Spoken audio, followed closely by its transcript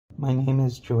My name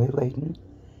is Joy Ladin,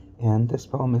 and this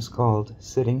poem is called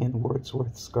Sitting in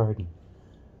Wordsworth's Garden,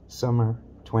 Summer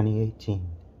 2018.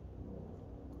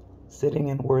 Sitting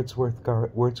in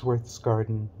Wordsworth's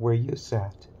garden, where you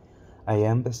sat, I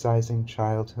emphasizing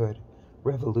childhood,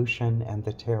 revolution, and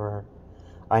the terror.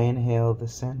 I inhale the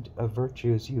scent of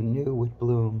virtues you knew would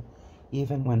bloom,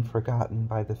 even when forgotten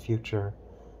by the future.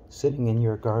 Sitting in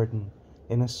your garden,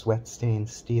 in a sweat-stained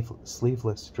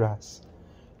sleeveless dress,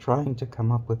 trying to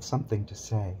come up with something to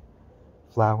say.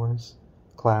 Flowers,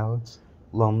 clouds,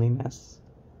 loneliness,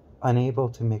 unable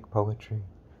to make poetry,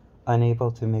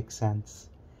 unable to make sense,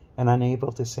 and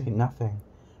unable to say nothing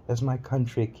as my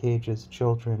country cages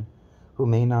children who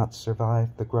may not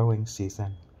survive the growing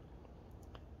season.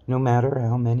 No matter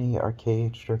how many are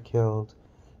caged or killed,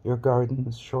 your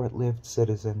garden's short-lived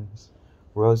citizens,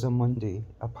 Rosamundi,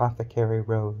 apothecary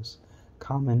rose,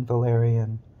 common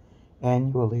valerian,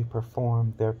 annually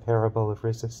perform their parable of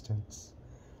resistance,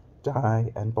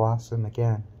 die and blossom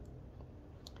again.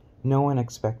 No one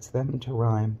expects them to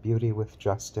rhyme beauty with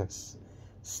justice,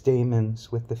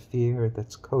 stamens with the fear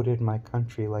that's coated my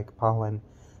country like pollen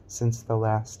since the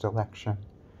last election.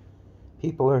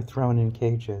 People are thrown in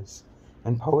cages,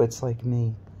 and poets like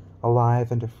me,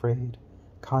 alive and afraid,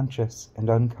 conscious and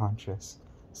unconscious,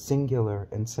 singular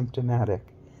and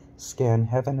symptomatic, scan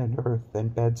heaven and earth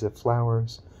and beds of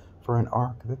flowers for an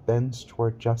arc that bends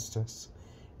toward justice,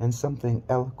 and something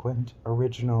eloquent,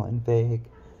 original, and vague,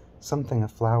 something a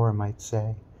flower might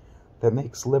say, that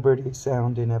makes liberty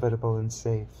sound inevitable and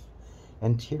safe,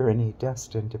 and tyranny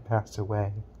destined to pass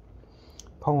away.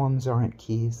 Poems aren't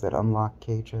keys that unlock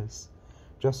cages,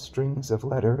 just strings of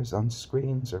letters on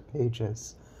screens or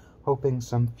pages, hoping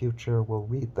some future will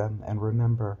read them and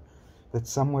remember that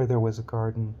somewhere there was a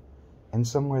garden, and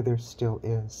somewhere there still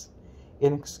is,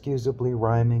 inexcusably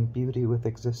rhyming beauty with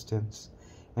existence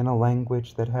in a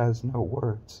language that has no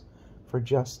words for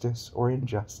justice or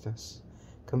injustice,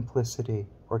 complicity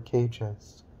or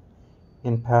cages,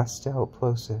 in pastel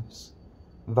plosives,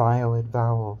 violet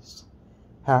vowels,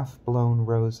 half-blown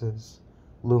roses,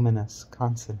 luminous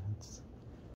consonants.